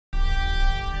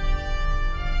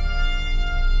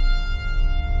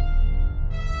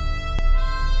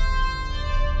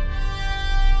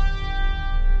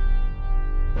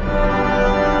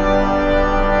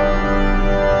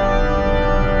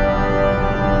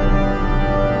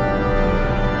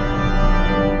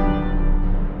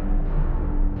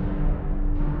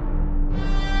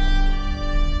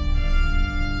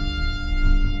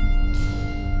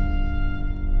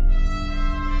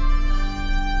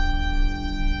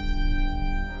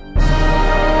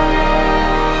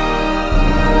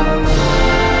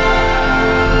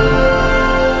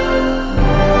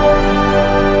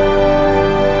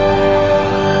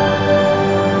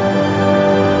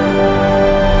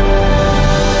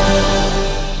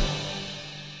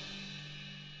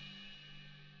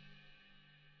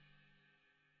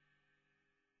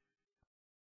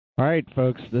All right,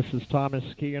 folks, this is Thomas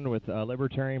Keegan with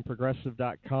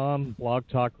LibertarianProgressive.com,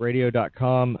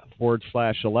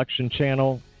 blogtalkradio.com/election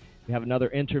channel. We have another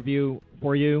interview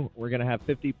for you. We're going to have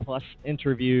 50-plus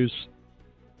interviews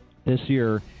this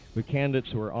year with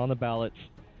candidates who are on the ballots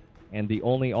and the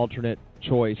only alternate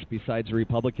choice besides the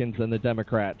Republicans and the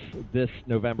Democrats this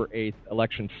November 8th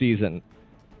election season.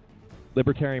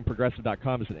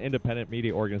 LibertarianProgressive.com is an independent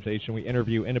media organization. We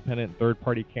interview independent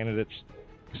third-party candidates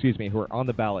who are on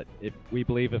the ballot. If we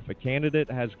believe if a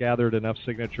candidate has gathered enough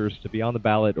signatures to be on the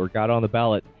ballot or got on the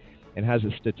ballot and has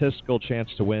a statistical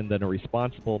chance to win, then a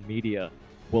responsible media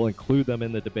will include them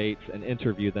in the debates and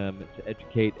interview them to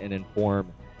educate and inform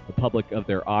the public of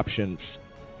their options.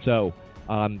 So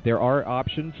there are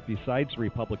options besides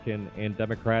Republican and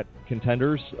Democrat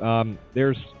contenders.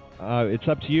 It's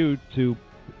up to you to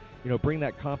bring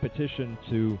that competition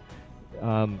to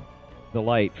the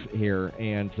light here.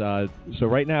 And so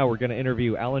right now we're going to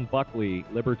interview Alan Buckley,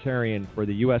 Libertarian for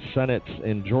the U.S. Senate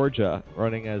in Georgia,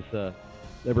 running as a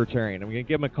Libertarian. I'm going to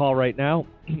give him a call right now.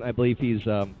 I believe he's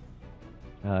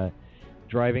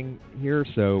driving here,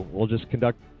 so we'll just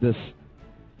conduct this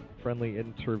friendly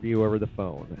interview over the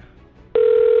phone.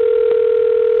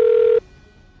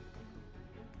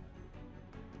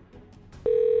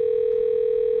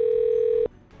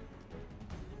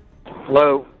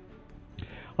 Hello.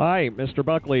 Hi, Mr.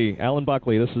 Buckley, Alan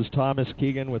Buckley. This is Thomas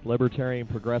Keegan with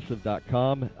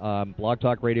LibertarianProgressive.com,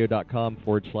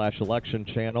 blogtalkradio.com/election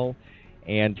channel.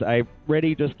 And I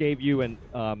already just gave you an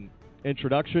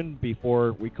introduction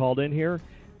before we called in here,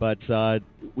 but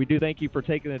we do thank you for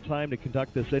taking the time to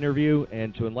conduct this interview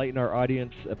and to enlighten our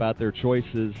audience about their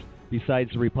choices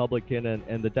besides the Republican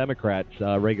and the Democrats'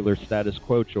 regular status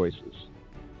quo choices.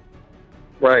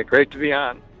 Right, great to be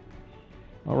on.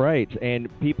 All right, and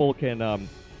people can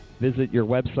visit your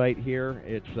website here.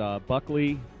 It's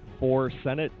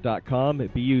buckley4senate.com,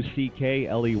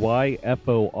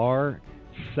 BUCKLEYFOR,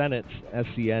 Senate,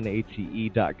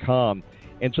 SENATE.com.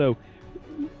 And so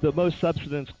the most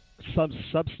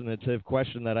substantive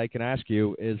question that I can ask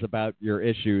you is about your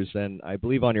issues. And I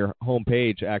believe on your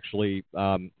homepage, actually,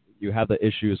 you have the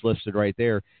issues listed right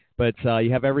there. But you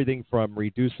have everything from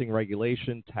reducing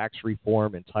regulation, tax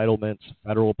reform, entitlements,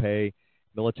 federal pay,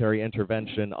 military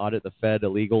intervention, audit the Fed,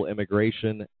 illegal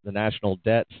immigration, the national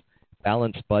debt,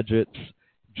 balanced budgets,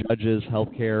 judges,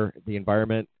 healthcare, the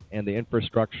environment, and the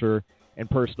infrastructure, and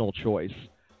personal choice.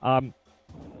 Well,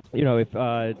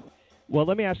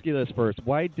 let me ask you this first.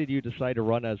 Why did you decide to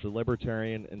run as a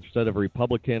Libertarian instead of a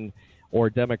Republican or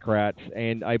Democrat?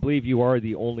 And I believe you are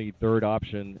the only third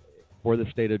option for the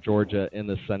state of Georgia in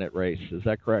the Senate race. Is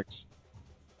that correct?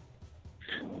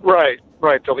 Right.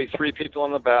 There'll be three people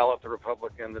on the ballot, the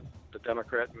Republican, the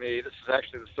Democrat, and me. This is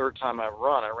actually the third time I've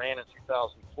run. I ran in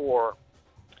 2004,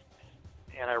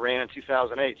 and I ran in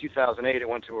 2008. 2008, it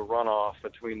went to a runoff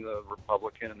between the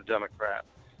Republican and the Democrat.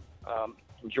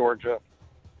 In Georgia,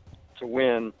 to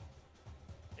win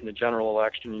in the general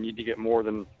election, you need to get more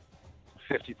than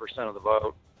 50% of the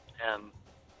vote, and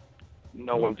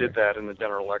no one did that in the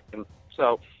general election.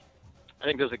 So I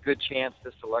think there's a good chance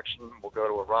this election will go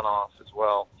to a runoff as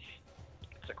well.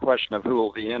 It's a question of who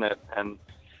will be in it, and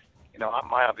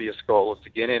my obvious goal is to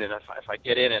get in it. If I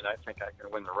get in it, I think I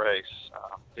can win the race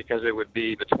because it would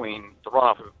be between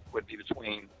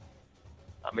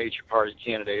a major party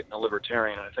candidate and a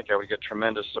Libertarian. And I think I would get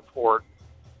tremendous support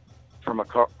from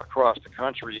across the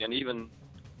country and even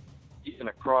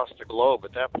across the globe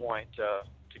at that point to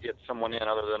get someone in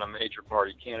other than a major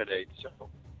party candidate. So.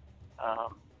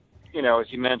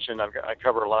 As you mentioned, I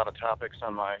cover a lot of topics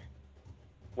on my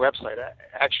website.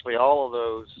 Actually, all of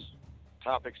those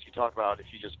topics you talk about,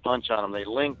 if you just punch on them, they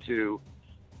link to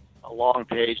a long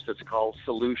page that's called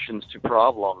Solutions to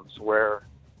Problems, where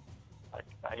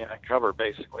I cover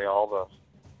basically all the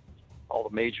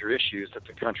major issues that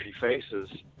the country faces,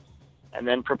 and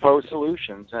then propose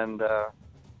solutions. And the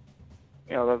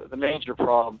major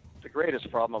problem, the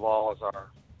greatest problem of all, is our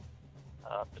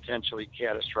potentially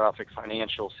catastrophic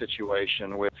financial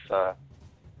situation with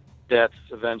debts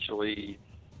eventually,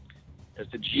 as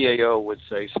the GAO would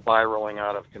say, spiraling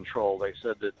out of control. They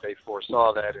said that they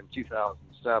foresaw that in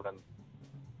 2007.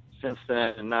 Since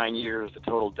then, in 9 years, the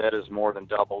total debt has more than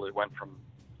doubled. It went from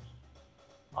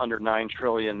under $9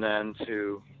 trillion then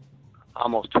to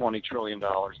almost $20 trillion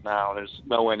now. There's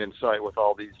no end in sight with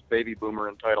all these baby boomer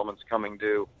entitlements coming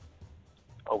due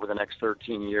over the next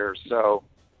 13 years. So,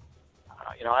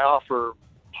 I offer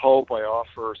hope. I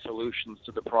offer solutions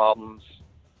to the problems.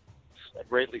 A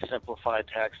greatly simplified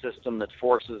tax system that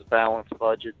forces balanced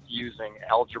budgets using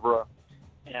algebra.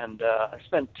 And I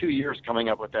spent 2 years coming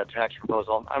up with that tax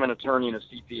proposal. I'm an attorney and a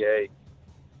CPA,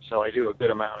 so I do a good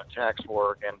amount of tax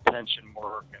work and pension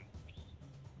work and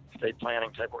estate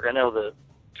planning type work. I know the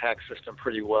tax system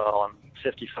pretty well. I'm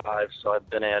 55, so I've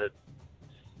been at it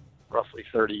roughly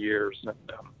 30 years. And,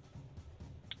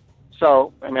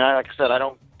 so, I mean, like I said, I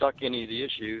don't duck any of the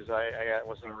issues. I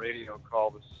was on a radio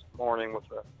call this morning with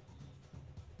a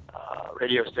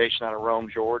radio station out of Rome,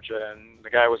 Georgia, and the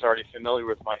guy was already familiar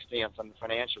with my stance on the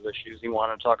financial issues. He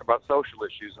wanted to talk about social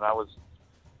issues, and I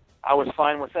was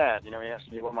fine with that. You know, he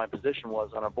asked me what my position was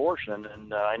on abortion,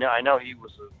 and I knew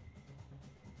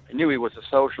he was a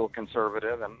social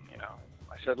conservative, and you know,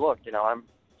 I said, look, you know, I'm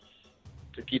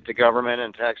to keep the government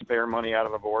and taxpayer money out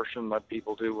of abortion. Let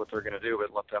people do what they're going to do,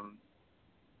 but let them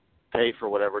pay for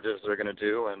whatever it is they're going to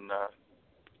do. And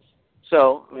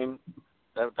so, I mean,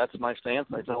 that's my stance.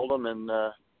 I told him, and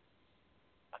I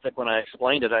think when I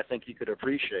explained it, I think he could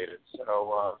appreciate it.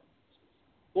 So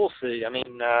we'll see. I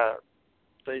mean,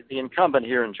 the incumbent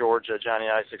here in Georgia, Johnny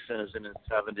Isaacson, is in his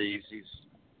 70s. He's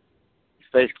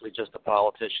basically just a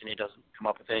politician. He doesn't come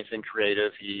up with anything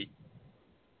creative. The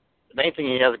main thing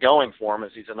he has going for him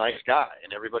is he's a nice guy,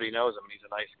 and everybody knows him. He's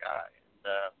a nice guy.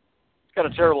 And, he's got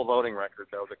a terrible voting record,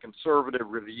 though. The Conservative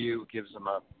Review gives him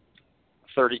a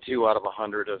 32 out of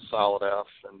 100, a solid F,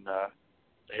 and the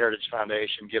Heritage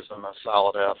Foundation gives him a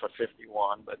solid F, a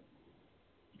 51. But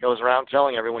he goes around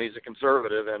telling everyone he's a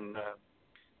conservative, and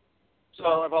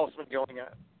so I've also been going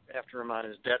after him on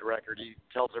his debt record. He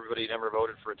tells everybody he never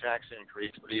voted for a tax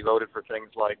increase, but he voted for things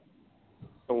like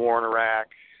the war in Iraq,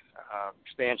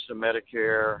 expansion of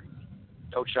Medicare,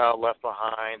 No Child Left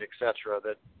Behind, etc.,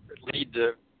 that lead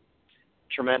to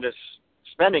tremendous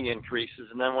spending increases.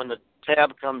 And then when the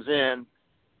tab comes in,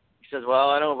 he says, well,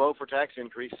 I don't vote for tax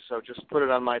increases, so just put it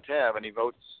on my tab. And he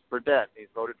votes for debt. He's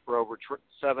voted for over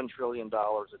 $7 trillion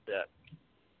of debt.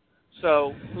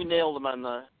 So we nailed him on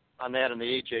that in the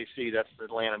AJC. That's the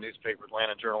Atlanta newspaper,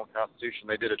 Atlanta Journal-Constitution.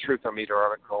 They did a truth-or-meter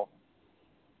article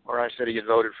where I said he had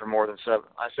voted for more than seven.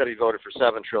 I said he voted for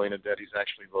 $7 trillion of debt. He's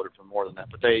actually voted for more than that.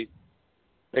 But they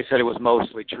said it was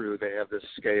mostly true. They have this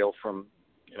scale from,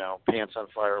 you know, pants on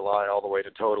fire lie all the way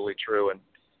to totally true. And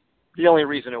the only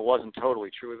reason it wasn't totally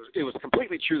true, it was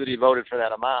completely true that he voted for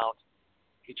that amount.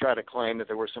 He tried to claim that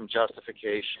there were some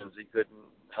justifications. He couldn't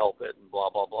help it and blah,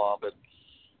 blah, blah. But,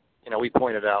 you know, we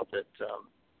pointed out that,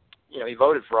 you know, he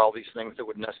voted for all these things that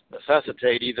would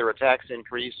necessitate either a tax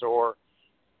increase or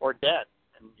debt.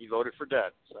 And he voted for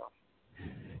debt. So,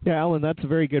 yeah, Alan, that's a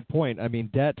very good point. I mean,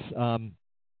 debt.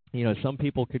 You know, some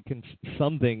people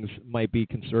some things might be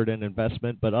considered an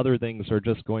investment, but other things are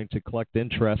just going to collect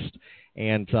interest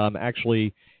and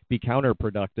actually be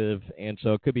counterproductive, and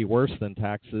so it could be worse than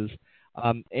taxes.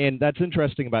 And that's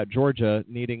interesting about Georgia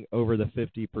needing over the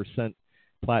 50%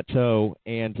 plateau,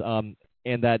 and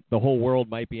that the whole world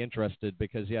might be interested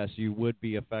because, yes, you would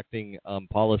be affecting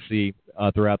policy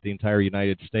throughout the entire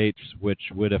United States, which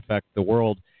would affect the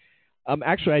world.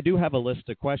 Actually, I do have a list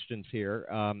of questions here,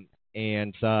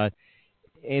 and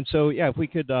so, yeah, if we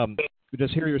could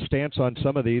just hear your stance on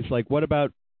some of these, like what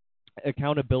about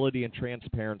accountability and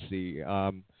transparency?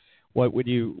 What would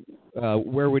you,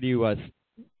 where would you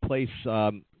place,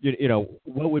 you know,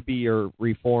 what would be your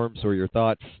reforms or your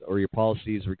thoughts or your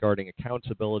policies regarding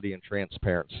accountability and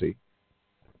transparency?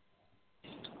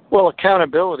 Well,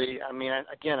 accountability, I mean,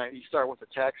 again, you start with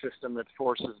a tax system that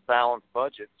forces balanced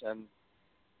budgets, and,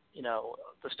 you know,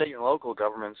 the state and local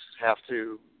governments have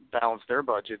to balance their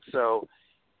budgets. So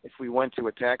if we went to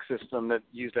a tax system that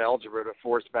used algebra to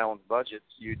force balanced budgets,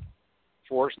 you'd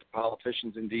force the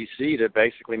politicians in D.C. to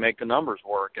basically make the numbers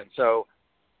work. And so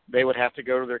they would have to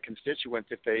go to their constituents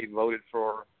if they voted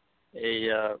for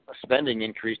a spending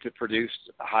increase to produce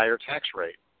a higher tax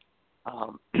rate.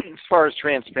 As far as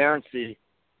transparency,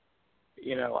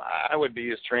 you know, I would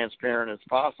be as transparent as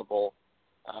possible.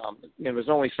 You know, there's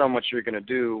only so much you're going to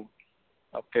do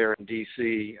up there in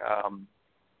D.C.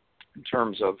 In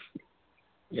terms of,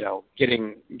 you know,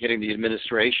 getting the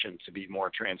administration to be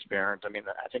more transparent. I mean,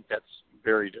 I think that's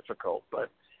very difficult. But,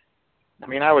 I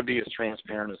mean, I would be as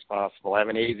transparent as possible. I have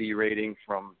an AV rating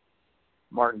from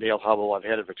Martindale-Hubbell. I've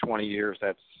had it for 20 years.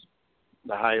 That's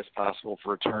the highest possible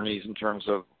for attorneys in terms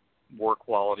of work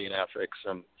quality and ethics.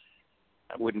 And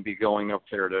I wouldn't be going up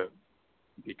there to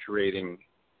be creating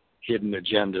hidden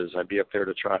agendas. I'd be up there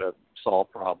to try to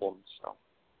solve problems. So.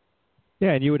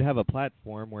 Yeah, and you would have a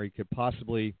platform where you could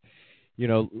possibly, you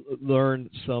know, learn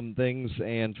some things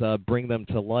and bring them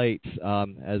to light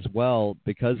as well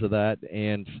because of that.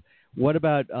 And what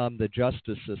about the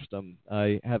justice system?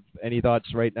 Have any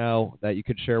thoughts right now that you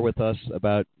could share with us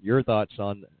about your thoughts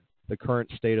on the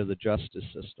current state of the justice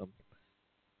system?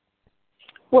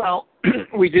 Well,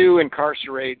 we do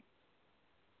incarcerate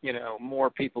more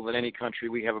people than any country.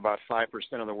 We have about 5%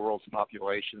 of the world's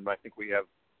population, but I think we have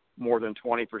more than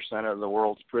 20% of the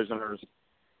world's prisoners,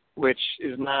 which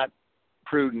is not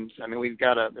prudent. I mean,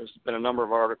 there's been a number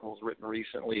of articles written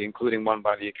recently, including one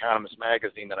by The Economist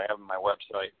magazine that I have on my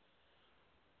website,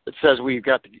 that says we've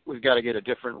got to get a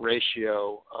different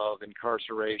ratio of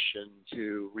incarceration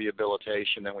to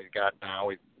rehabilitation than we've got now.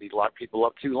 We've locked people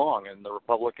up too long, and the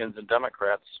Republicans and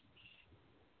Democrats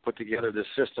put together this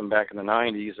system back in the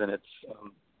 90s, and it's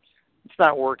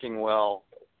not working well,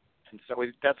 and so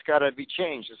that's got to be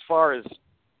changed. As far as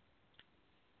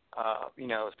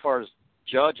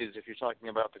judges, if you're talking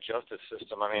about the justice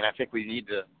system, I mean, I think we need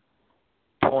to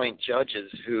appoint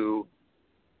judges who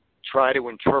try to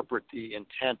interpret the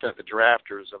intent of the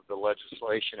drafters of the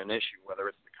legislation and issue, whether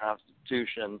it's the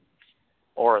Constitution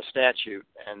or a statute,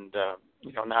 and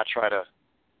not try to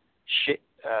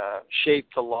shape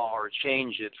the law or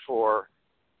change it for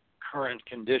current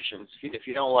conditions. If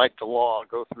you don't like the law,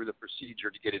 go through the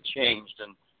procedure to get it changed,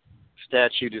 and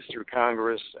statute is through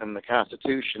Congress and the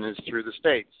Constitution is through the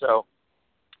state. So,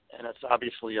 and it's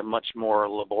obviously a much more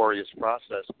laborious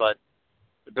process, but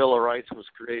the Bill of Rights was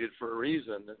created for a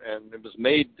reason, and it was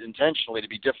made intentionally to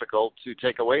be difficult to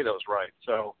take away those rights.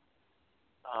 So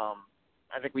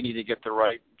I think we need to get the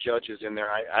right judges in there.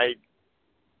 I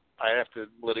have to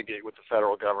litigate with the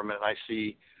federal government, and I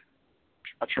see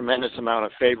a tremendous amount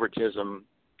of favoritism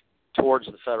towards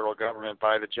the federal government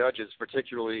by the judges,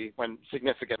 particularly when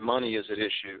significant money is at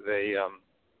issue. They, a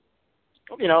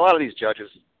lot of these judges,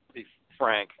 to be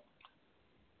frank,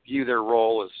 view their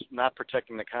role as not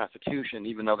protecting the Constitution,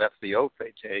 even though that's the oath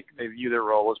they take. They view their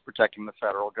role as protecting the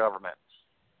federal government,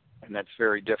 and that's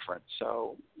very different.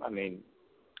 So, I mean,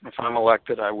 if I'm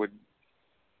elected, I would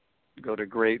go to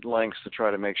great lengths to try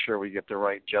to make sure we get the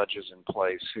right judges in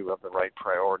place who have the right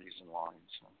priorities in line.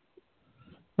 So.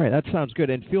 Right, that sounds good.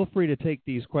 And feel free to take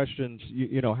these questions,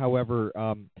 however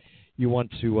you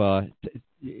want to,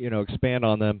 expand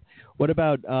on them. What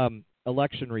about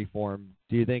election reform?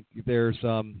 Do you think there's,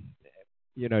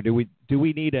 do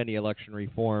we need any election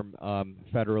reform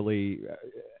federally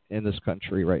in this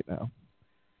country right now?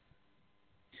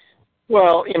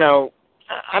 Well,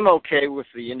 I'm okay with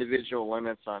the individual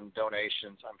limits on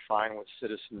donations. I'm fine with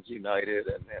Citizens United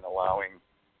and allowing,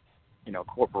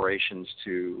 corporations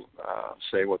to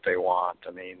say what they want.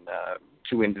 I mean,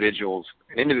 an individual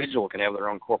can have their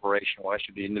own corporation. Why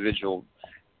should the individual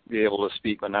be able to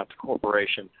speak, but not the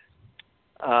corporation?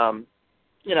 I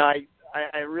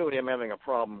really am having a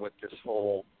problem with this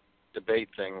whole debate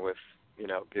thing with,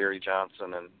 Gary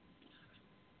Johnson and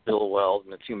Bill Weld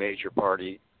and the two major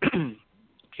party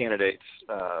candidates,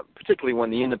 particularly when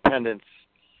the independents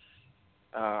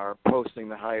are posting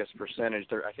the highest percentage.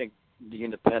 I think the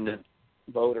independent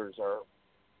voters are,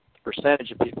 the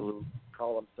percentage of people who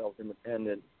call themselves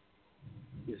independent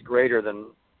is greater than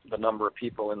the number of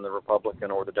people in the Republican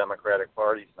or the Democratic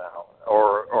parties now,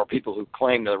 or people who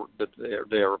claim that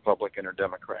they're Republican or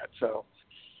Democrat. So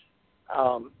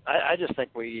I just think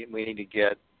we need to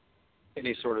get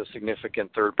any sort of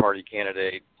significant third-party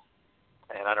candidate.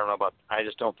 And I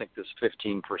just don't think this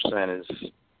 15% is,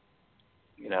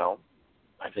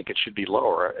 I think it should be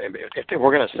lower. If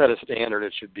we're going to set a standard,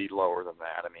 it should be lower than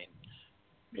that. I mean,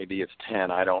 maybe it's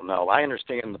 10, I don't know. I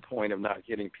understand the point of not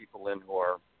getting people in who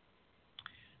are,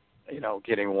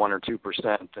 getting 1 or 2%,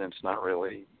 and it's not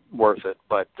really worth it.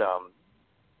 But,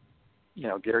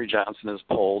 Gary Johnson is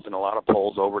polled in a lot of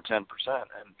polls over 10%.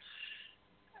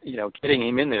 And, getting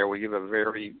him in there will give a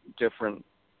very different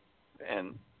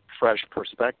and fresh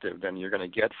perspective than you're going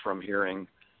to get from hearing,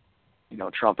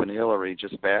 Trump and Hillary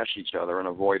just bash each other and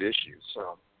avoid issues.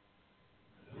 So.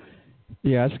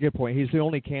 Yeah, that's a good point. He's the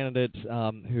only candidate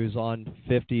who's on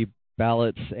 50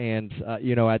 ballots, and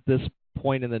at this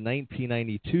point in the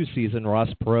 1992 season, Ross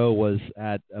Perot was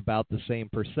at about the same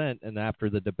percent, and after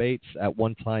the debates, at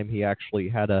one time he actually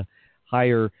had a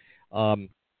higher,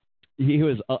 he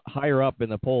was higher up in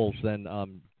the polls than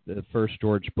the first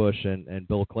George Bush and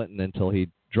Bill Clinton until he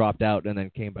dropped out and then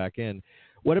came back in.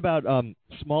 What about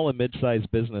small and mid-sized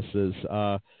businesses?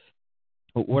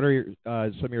 What are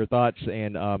some of your thoughts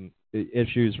and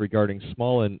issues regarding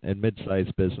small and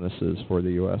mid-sized businesses for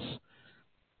the U.S.?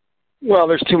 Well,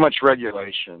 there's too much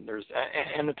regulation.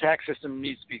 And the tax system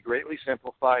needs to be greatly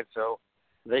simplified so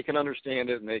they can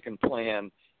understand it and they can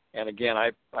plan. And again,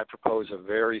 I propose a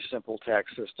very simple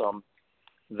tax system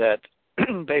that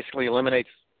basically eliminates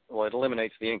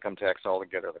the income tax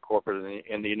altogether, the corporate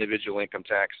and the individual income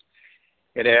tax.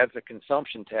 It adds a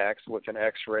consumption tax with an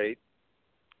X rate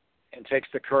and takes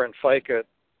the current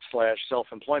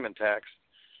FICA/self-employment tax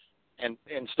and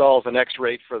installs an X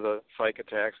rate for the FICA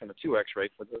tax and a 2X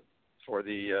rate for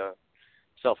the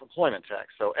self-employment tax.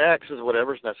 So X is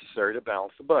whatever's necessary to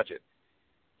balance the budget.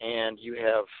 And you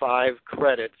have 5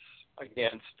 credits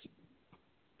against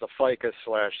the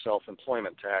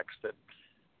FICA/self-employment tax that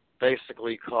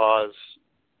basically cause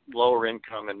lower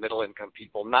income and middle income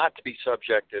people not to be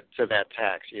subjected to that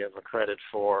tax. You have a credit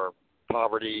for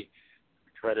poverty,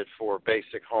 a credit for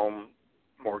basic home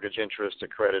mortgage interest, a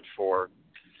credit for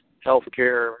health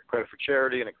care, a credit for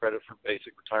charity, and a credit for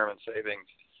basic retirement savings.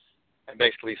 And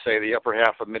basically say the upper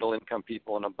half of middle income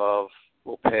people and above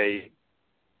will pay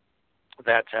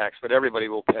that tax, but everybody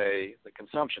will pay the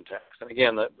consumption tax. And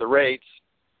again, the rates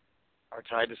are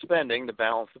tied to spending to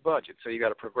balance the budget. So you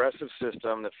got a progressive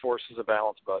system that forces a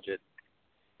balanced budget.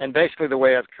 And basically the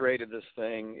way I've created this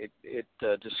thing, it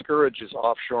discourages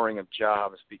offshoring of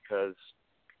jobs, because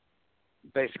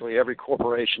basically every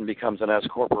corporation becomes an S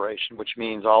corporation, which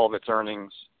means all of its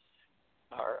earnings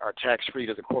are tax-free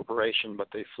to the corporation, but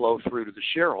they flow through to the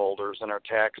shareholders and are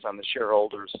taxed on the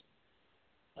shareholders'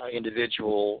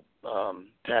 individual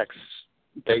tax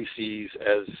bases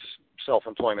as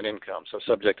self-employment income, so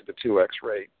subject to the 2X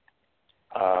rate.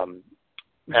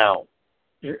 Now,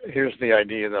 here's the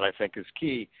idea that I think is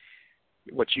key.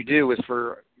 What you do is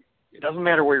it doesn't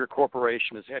matter where your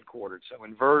corporation is headquartered. So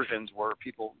inversions where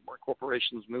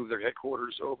corporations move their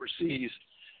headquarters overseas,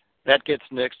 that gets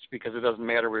nixed because it doesn't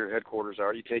matter where your headquarters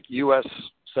are. You take U.S.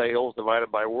 sales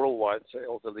divided by worldwide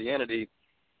sales of the entity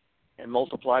and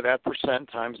multiply that percent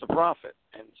times the profit.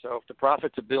 And so if the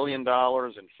profit's $1 billion and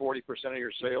 40% of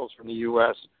your sales from the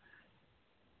U.S.,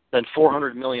 then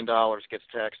 $400 million gets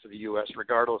taxed to the U.S.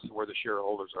 regardless of where the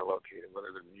shareholders are located, whether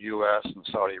they're in the U.S., in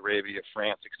Saudi Arabia,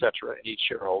 France, etc. Each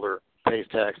shareholder pays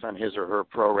tax on his or her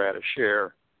pro rata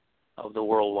share of the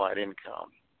worldwide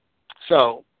income.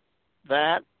 So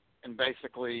that, and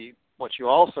basically what you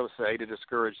also say to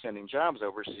discourage sending jobs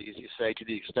overseas, you say to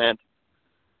the extent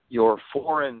your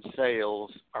foreign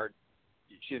sales are,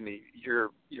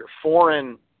 your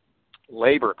foreign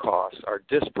labor costs are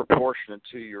disproportionate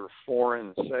to your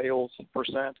foreign sales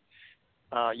percent,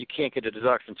 you can't get a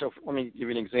deduction. So let me give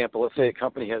you an example. Let's say a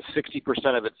company has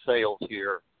 60% of its sales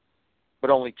here, but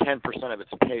only 10% of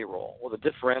its payroll. Well, the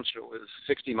differential is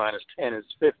 60 minus 10 is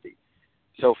 50.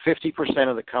 So 50%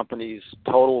 of the company's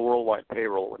total worldwide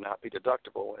payroll would not be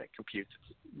deductible when it computes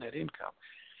its net income.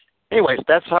 Anyways,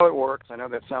 that's how it works. I know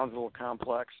that sounds a little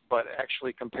complex, but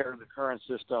actually compared to the current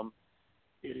system,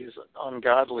 it is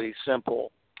ungodly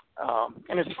simple.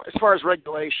 And as far as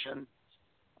regulation,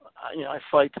 I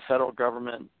fight the federal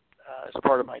government as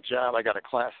part of my job. I got a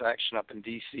class action up in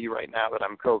D.C. right now that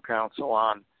I'm co-counsel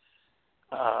on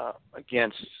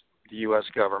against the U.S.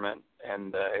 government,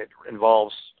 and it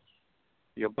involves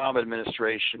the Obama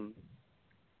administration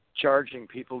charging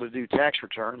people to do tax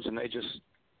returns, and they just...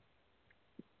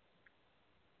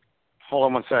 Hold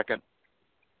on one second.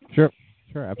 Sure,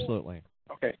 absolutely.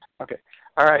 Okay.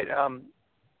 All right.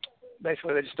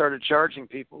 Basically, they just started charging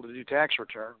people to do tax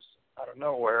returns out of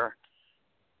nowhere,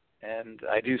 and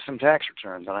I do some tax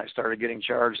returns, and I started getting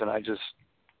charged, and I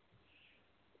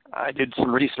did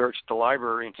some research at the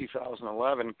library in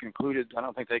 2011, concluded I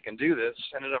don't think they can do this,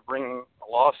 ended up bringing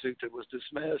a lawsuit that was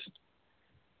dismissed.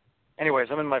 Anyways,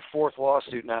 I'm in my 4th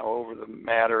lawsuit now over the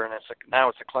matter, and now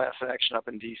it's a class action up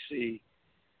in D.C.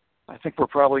 I think we're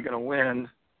probably going to win,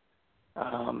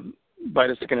 but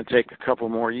it's going to take a couple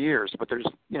more years. But there's,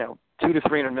 $200 to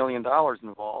 $300 million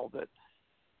involved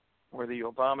where the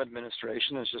Obama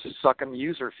administration is just sucking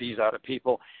user fees out of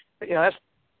people. But,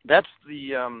 that's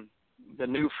the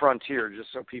new frontier.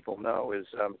 Just so people know, is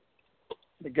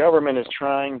the government is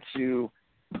trying to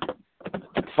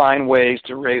find ways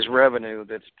to raise revenue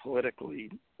that's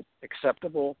politically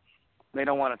acceptable. They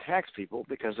don't want to tax people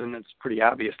because then it's pretty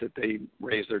obvious that they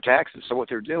raise their taxes. So what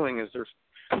they're doing is they're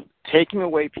taking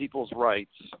away people's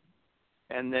rights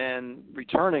and then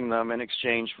returning them in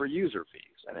exchange for user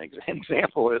fees. And an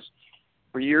example is,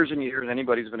 for years and years,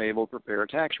 anybody's been able to prepare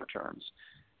tax returns.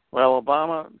 Well,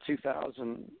 Obama,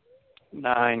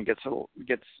 2009,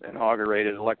 gets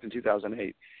inaugurated, elected in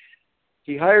 2008.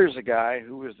 He hires a guy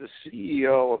who was the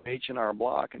CEO of H&R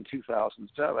Block in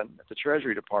 2007 at the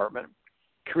Treasury Department,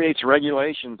 creates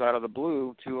regulations out of the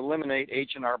blue to eliminate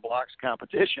H&R Block's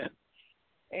competition,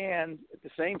 and at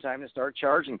the same time to start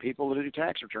charging people to do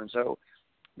tax returns. So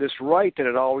this right that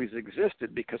had always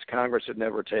existed because Congress had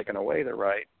never taken away the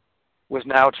right was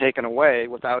now taken away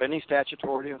without any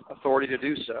statutory authority to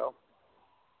do so.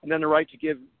 And then the right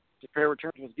to prepare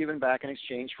returns was given back in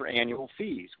exchange for annual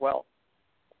fees. Well,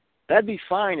 that'd be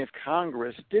fine if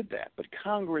Congress did that, but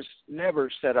Congress never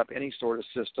set up any sort of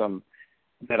system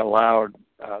that allowed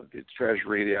the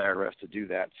Treasury, the IRS to do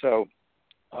that. So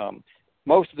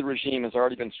most of the regime has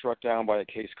already been struck down by a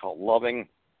case called Loving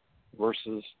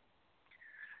versus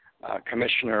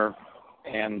Commissioner,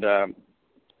 and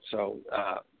so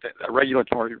a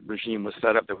regulatory regime was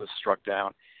set up that was struck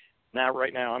down. Now,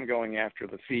 right now, I'm going after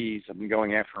the fees. I've been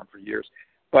going after them for years.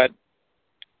 But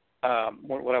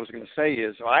what I was going to say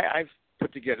is I've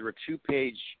put together a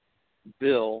 2-page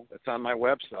bill that's on my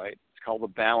website. It's called the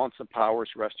Balance of Powers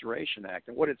Restoration Act.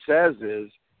 And what it says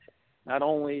is not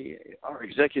only are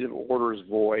executive orders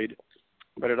void,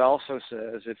 but it also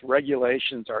says if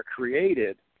regulations are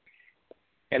created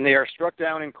and they are struck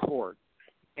down in court,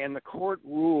 and the court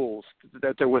rules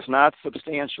that there was not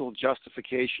substantial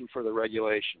justification for the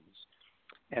regulations,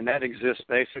 and that exists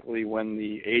basically when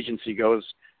the agency goes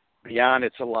beyond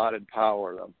its allotted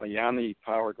power, beyond the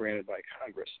power granted by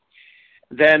Congress,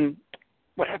 then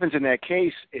what happens in that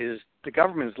case is the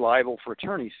government is liable for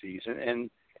attorney's fees. And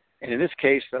in this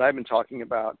case that I've been talking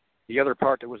about, the other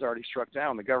part that was already struck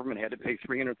down, the government had to pay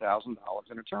 $300,000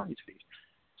 in attorney's fees.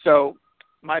 So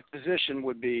my position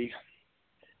would be,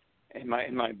 in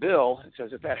my bill, it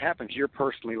says if that happens, you're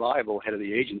personally liable, head of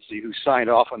the agency, who signed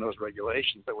off on those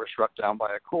regulations that were struck down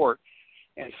by a court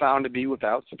and found to be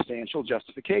without substantial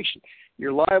justification.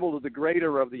 You're liable to the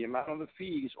greater of the amount of the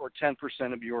fees or 10%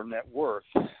 of your net worth.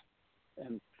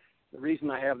 And the reason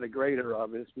I have the greater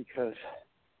of is because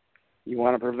you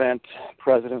want to prevent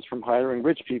presidents from hiring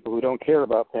rich people who don't care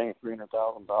about paying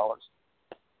 $300,000.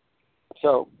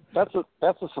 So that's a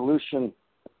solution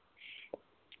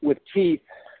with teeth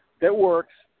that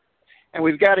works, and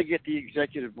we've got to get the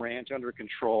executive branch under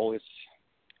control.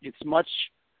 It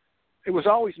was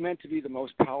always meant to be the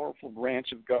most powerful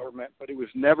branch of government, but it was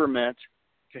never meant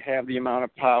to have the amount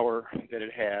of power that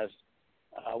it has.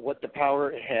 What the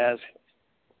power it has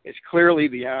is clearly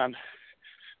beyond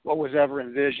what was ever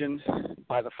envisioned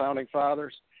by the founding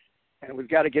fathers, and we've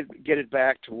got to get it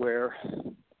back to where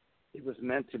it was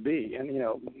meant to be. And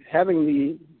having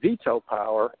the veto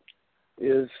power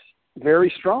is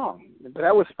very strong, but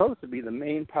that was supposed to be the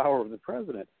main power of the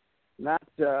president, not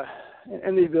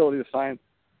and the ability to sign,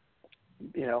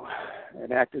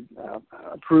 enacted,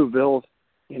 approved bills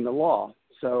in the law.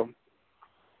 So,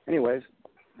 anyways,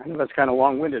 I know that's kind of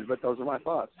long-winded, but those are my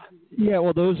thoughts. Yeah,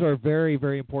 well, those are very,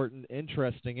 very important,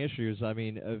 interesting issues. I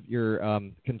mean, of your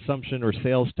consumption or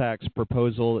sales tax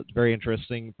proposal, it's very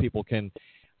interesting. People can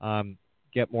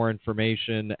get more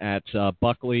information at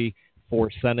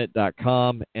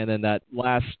buckley4senate.com, and then that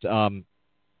last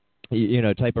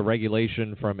type of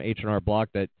regulation from H&R Block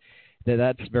that's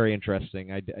very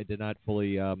interesting. I did not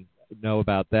fully know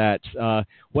about that.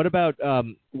 What about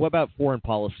foreign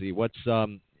policy? What's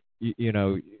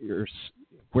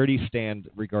where do you stand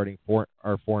regarding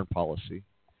our foreign policy?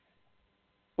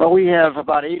 Well, we have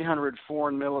about 800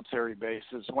 foreign military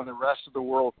bases when the rest of the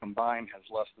world combined has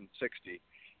less than 60.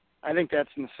 I think that's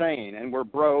insane, and we're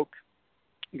broke.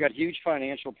 We've got huge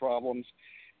financial problems.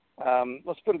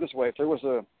 Let's put it this way: if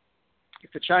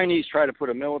the Chinese try to put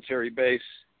a military base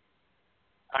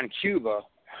on Cuba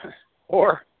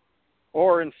or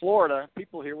in Florida,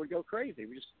 people here would go crazy.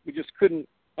 We just couldn't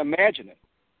imagine it.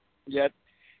 Yet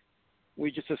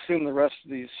we just assume the rest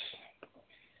of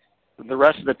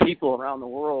the people around the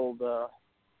world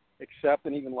accept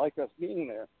and even like us being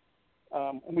there,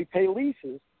 and we pay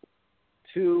leases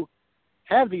to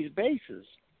have these bases.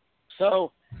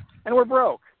 So, and we're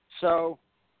broke. So,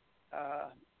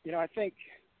 I think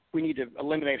we need to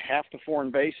eliminate half the foreign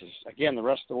bases. Again, the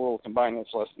rest of the world combined is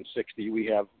less than 60. We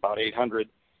have about 800.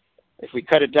 If we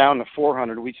cut it down to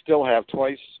 400, we'd have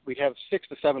 6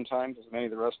 to 7 times as many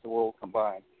of the rest of the world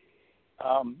combined.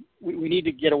 We need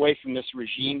to get away from this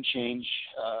regime change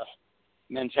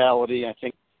mentality. I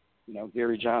think,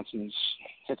 Gary Johnson's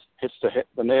hits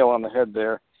the nail on the head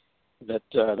there.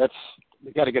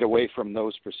 We got to get away from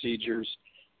those procedures.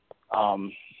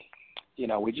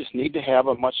 We just need to have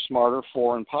a much smarter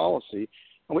foreign policy.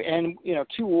 And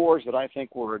 2 wars that I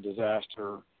think were a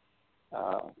disaster,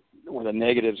 where the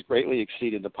negatives greatly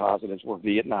exceeded the positives, were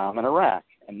Vietnam and Iraq.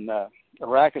 And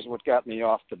Iraq is what got me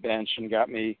off the bench and got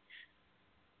me,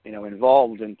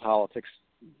 involved in politics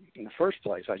in the first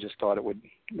place. I just thought it would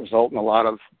result in a lot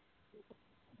of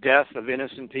death of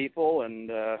innocent people, and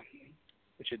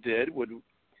which it did, would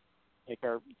make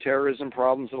our terrorism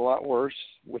problems a lot worse,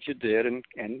 which it did, and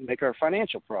make our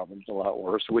financial problems a lot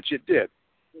worse, which it did.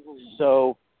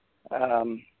 So,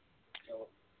 so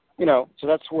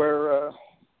that's where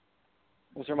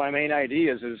those are my main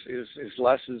ideas. Is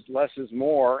less is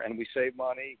more, and we save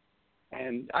money,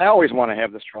 And I always want to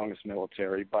have the strongest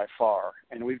military by far,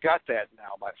 and we've got that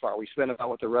now by far. We spend about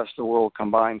what the rest of the world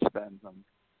combined spends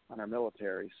on our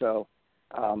military. So,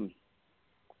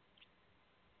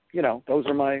 those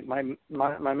are my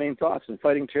main thoughts. And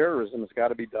fighting terrorism has got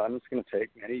to be done. It's going to take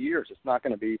many years. It's not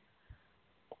going to be,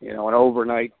 an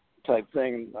overnight type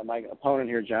thing. My opponent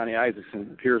here, Johnny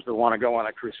Isaacson, appears to want to go on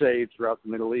a crusade throughout the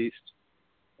Middle East,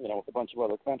 with a bunch of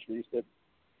other countries.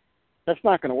 That's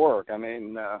not going to work. I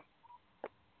mean,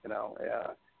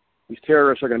 these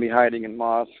terrorists are going to be hiding in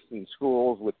mosques and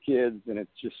schools with kids, and it's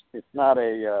not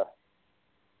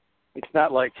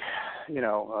like,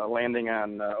 landing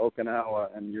on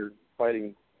Okinawa and you're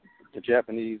fighting the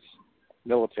Japanese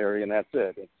military and that's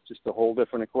it. It's just a whole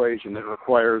different equation that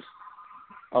requires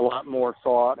a lot more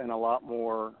thought and a lot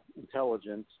more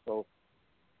intelligence, both,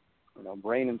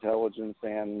 brain intelligence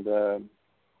and, the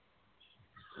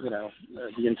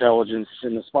intelligence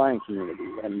in the spying community.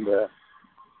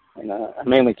 And I'm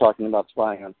mainly talking about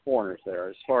spying on foreigners there.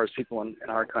 As far as people in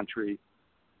our country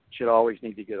should always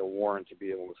need to get a warrant to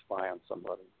be able to spy on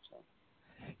somebody. So.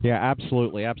 Yeah,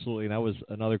 absolutely. And that was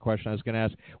another question I was going to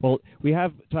ask. Well, we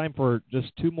have time for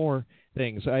just two more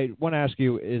things. I want to ask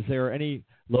you, is there any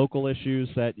local issues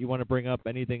that you want to bring up,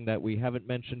 anything that we haven't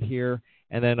mentioned here?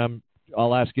 And then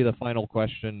I'll ask you the final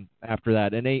question after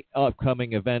that. Any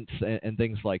upcoming events and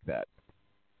things like that?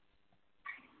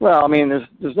 Well, I mean,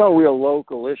 there's no real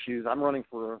local issues. I'm running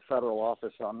for a federal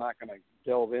office, so I'm not going to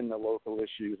delve into local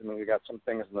issues. I mean, we got some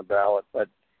things on the ballot, but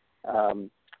the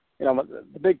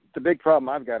big problem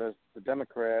I've got is the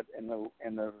Democrat and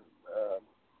the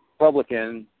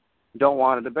Republican don't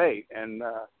want to debate, and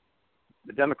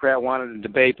the Democrat wanted to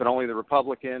debate, but only the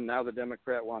Republican. Now the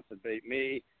Democrat wants to debate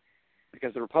me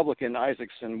because the Republican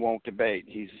Isaacson won't debate.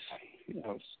 He's in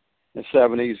his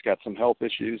 70s, got some health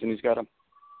issues, and he's got a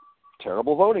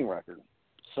terrible voting record.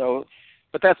 So,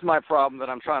 but that's my problem that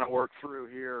I'm trying to work through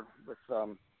here with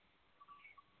the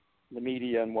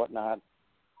media and whatnot.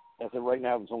 As of right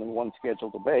now, there's only one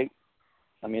scheduled debate.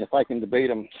 I mean, if I can debate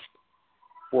him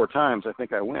 4 times, I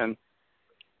think I win.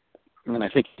 And I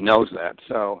think he knows that.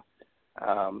 So,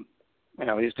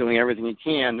 he's doing everything he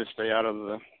can to stay out of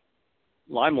the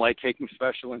limelight, taking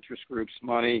special interest groups'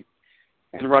 money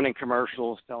and running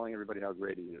commercials telling everybody how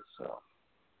great he is. So.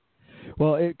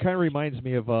 Well, it kind of reminds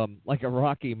me of like a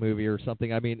Rocky movie or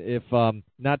something. I mean, if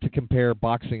not to compare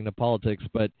boxing to politics,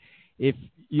 but if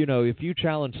you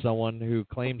challenge someone who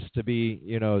claims to be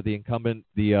the incumbent,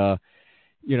 the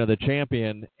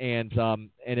champion, and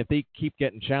if they keep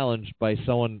getting challenged by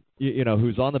someone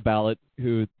who's on the ballot,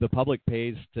 who the public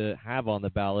pays to have on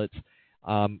the ballot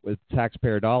with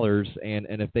taxpayer dollars, and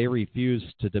if they refuse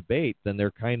to debate, then they're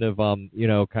kind of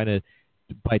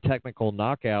by technical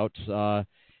knockouts.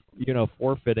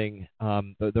 Forfeiting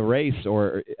the race,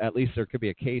 or at least there could be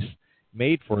a case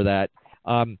made for that.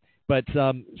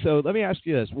 So let me ask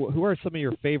you this. Who are some of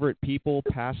your favorite people,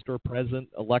 past or present,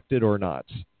 elected or not?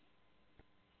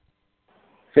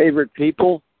 Favorite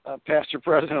people, past or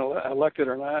present, elected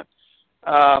or not?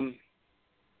 I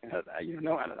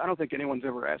don't think anyone's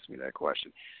ever asked me that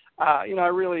question. I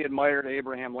really admired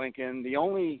Abraham Lincoln. The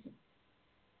only,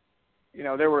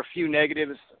 there were a few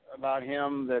negatives about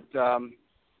him that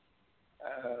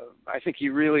I think he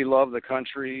really loved the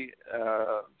country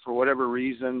for whatever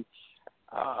reason.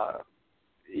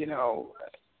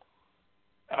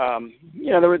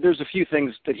 There's a few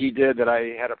things that he did that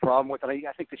I had a problem with, and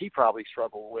I think that he probably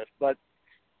struggled with. But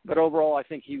overall, I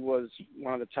think he was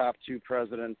one of the top 2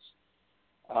 presidents.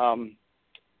 Other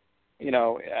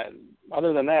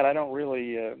than that, I don't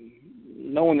really,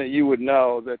 no one that you would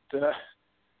know that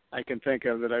I can think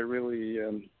of that I really.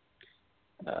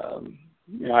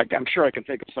 I'm sure I can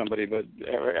think of somebody, but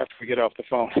after we get off the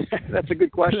phone, that's a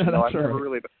good question. Though. I've never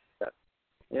really.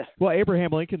 Yeah. Well,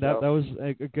 Abraham Lincoln, that was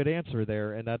a good answer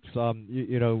there, and that's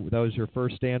that was your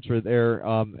first answer there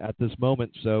at this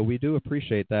moment. So we do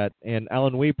appreciate that, and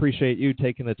Alan, we appreciate you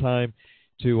taking the time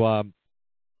to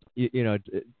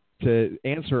to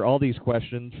answer all these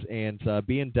questions and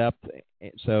be in depth,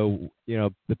 so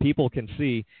the people can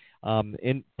see.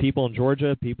 People in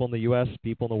Georgia, people in the U.S.,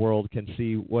 people in the world can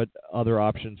see what other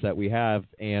options that we have,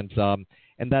 and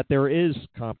that there is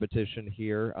competition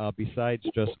here besides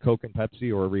just Coke and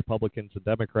Pepsi or Republicans and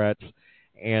Democrats.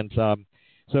 And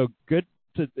so good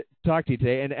to talk to you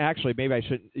today. And actually, maybe I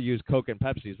shouldn't use Coke and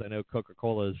Pepsi. I know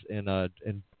Coca-Cola is in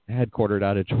headquartered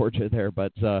out of Georgia there.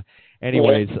 But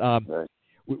anyways,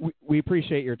 we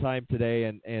appreciate your time today,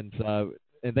 and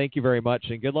thank you very much,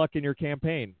 and good luck in your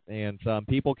campaign. And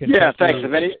people can thanks.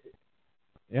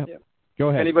 Go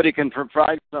ahead. Anybody can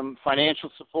provide some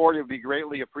financial support, it would be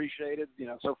greatly appreciated. You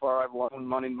know, so far I've loaned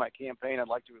money to my campaign. I'd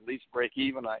like to at least break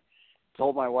even. I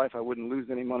told my wife I wouldn't lose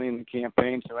any money in the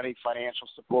campaign, so any financial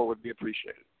support would be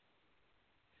appreciated.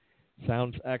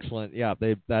 Sounds excellent. Yeah,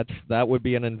 that would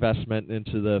be an investment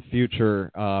into the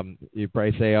future. You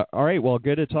probably say, all right, well,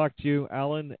 good to talk to you,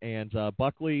 Alan. And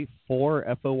Buckley for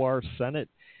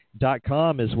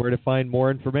FORSenate.com is where to find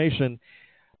more information.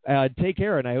 Take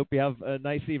care, and I hope you have a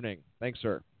nice evening. Thanks,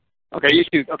 sir. Okay, you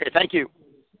too. Okay, thank you.